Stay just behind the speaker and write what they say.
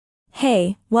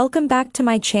Hey, welcome back to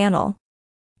my channel.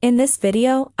 In this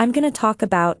video, I'm gonna talk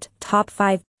about top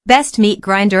 5 best meat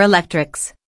grinder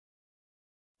electrics.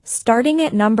 Starting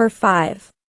at number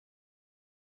 5.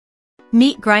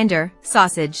 Meat grinder,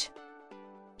 sausage.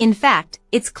 In fact,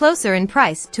 it's closer in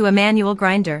price to a manual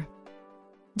grinder.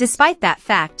 Despite that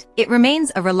fact, it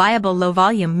remains a reliable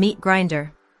low-volume meat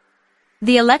grinder.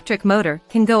 The electric motor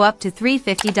can go up to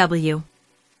 350 W.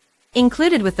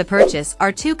 Included with the purchase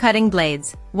are 2 cutting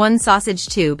blades, 1 sausage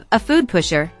tube, a food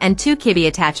pusher, and 2 kibbe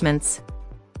attachments.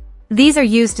 These are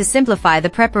used to simplify the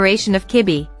preparation of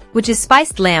kibbe, which is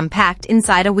spiced lamb packed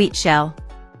inside a wheat shell.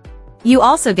 You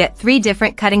also get 3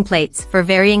 different cutting plates for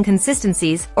varying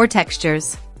consistencies or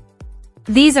textures.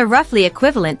 These are roughly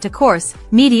equivalent to coarse,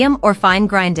 medium, or fine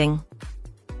grinding.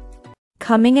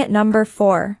 Coming at number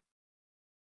 4.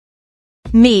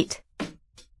 Meat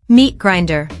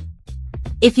grinder.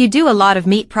 If you do a lot of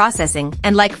meat processing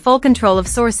and like full control of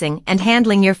sourcing and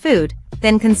handling your food,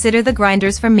 then consider the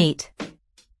grinders for meat.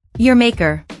 Your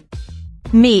maker.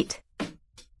 Meat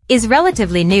is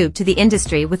relatively new to the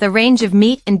industry with a range of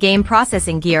meat and game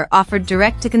processing gear offered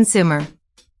direct to consumer.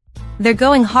 They're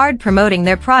going hard promoting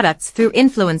their products through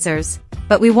influencers,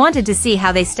 but we wanted to see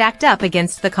how they stacked up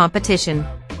against the competition.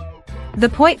 The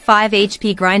 0.5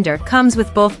 HP grinder comes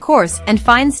with both coarse and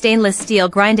fine stainless steel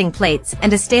grinding plates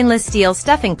and a stainless steel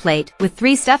stuffing plate with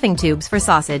 3 stuffing tubes for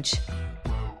sausage.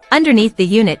 Underneath the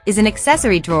unit is an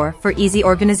accessory drawer for easy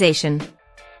organization.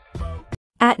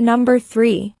 At number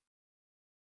 3.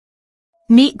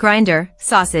 Meat grinder,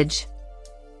 sausage.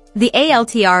 The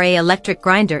ALTRA electric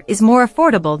grinder is more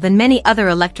affordable than many other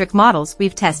electric models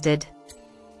we've tested.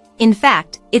 In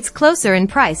fact, it's closer in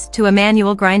price to a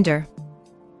manual grinder.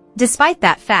 Despite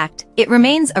that fact, it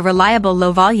remains a reliable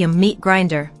low-volume meat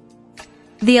grinder.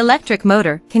 The electric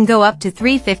motor can go up to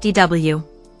 350 W.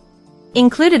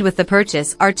 Included with the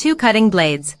purchase are 2 cutting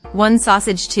blades, 1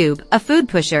 sausage tube, a food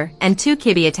pusher, and 2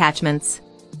 kibbe attachments.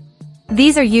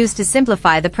 These are used to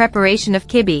simplify the preparation of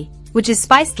kibbe, which is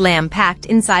spiced lamb packed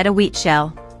inside a wheat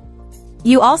shell.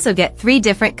 You also get 3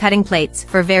 different cutting plates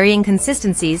for varying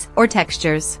consistencies or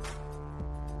textures.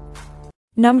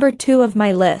 Number 2 of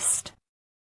my list.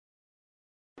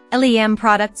 LEM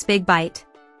Products BigBite.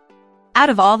 Out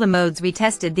of all the modes we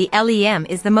tested, the LEM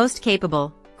is the most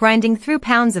capable, grinding through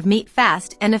pounds of meat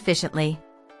fast and efficiently.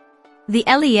 The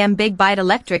LEM BigBite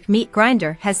electric meat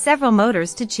grinder has several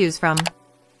motors to choose from.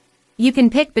 You can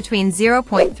pick between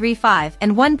 0.35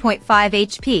 and 1.5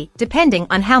 HP depending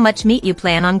on how much meat you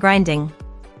plan on grinding.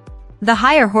 The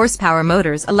higher horsepower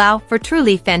motors allow for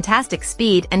truly fantastic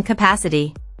speed and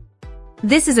capacity.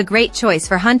 This is a great choice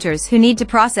for hunters who need to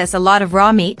process a lot of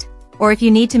raw meat, or if you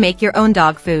need to make your own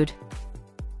dog food.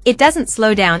 It doesn't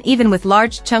slow down even with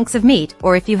large chunks of meat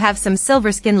or if you have some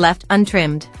silver skin left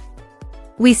untrimmed.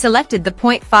 We selected the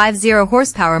 0.50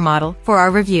 horsepower model for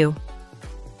our review.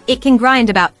 It can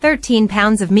grind about 13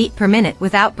 pounds of meat per minute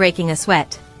without breaking a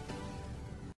sweat.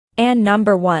 And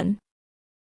number 1.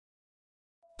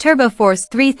 Turboforce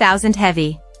 3000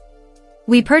 Heavy.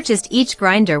 We purchased each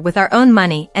grinder with our own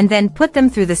money and then put them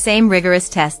through the same rigorous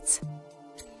tests.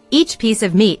 Each piece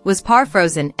of meat was par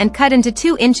frozen and cut into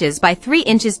 2 inches by 3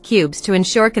 inches cubes to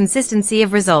ensure consistency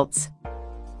of results.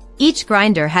 Each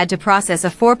grinder had to process a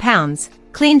 4 pounds,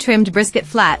 clean trimmed brisket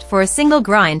flat for a single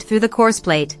grind through the coarse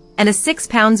plate, and a 6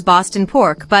 pounds Boston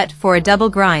pork butt for a double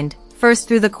grind, first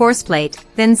through the coarse plate,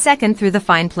 then second through the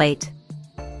fine plate.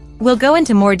 We'll go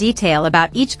into more detail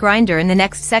about each grinder in the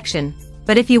next section.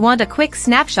 But if you want a quick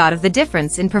snapshot of the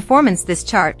difference in performance, this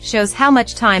chart shows how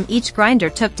much time each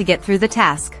grinder took to get through the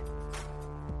task.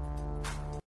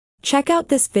 Check out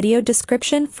this video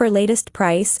description for latest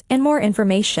price and more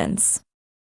informations.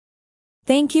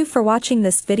 Thank you for watching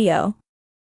this video.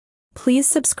 Please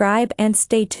subscribe and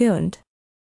stay tuned.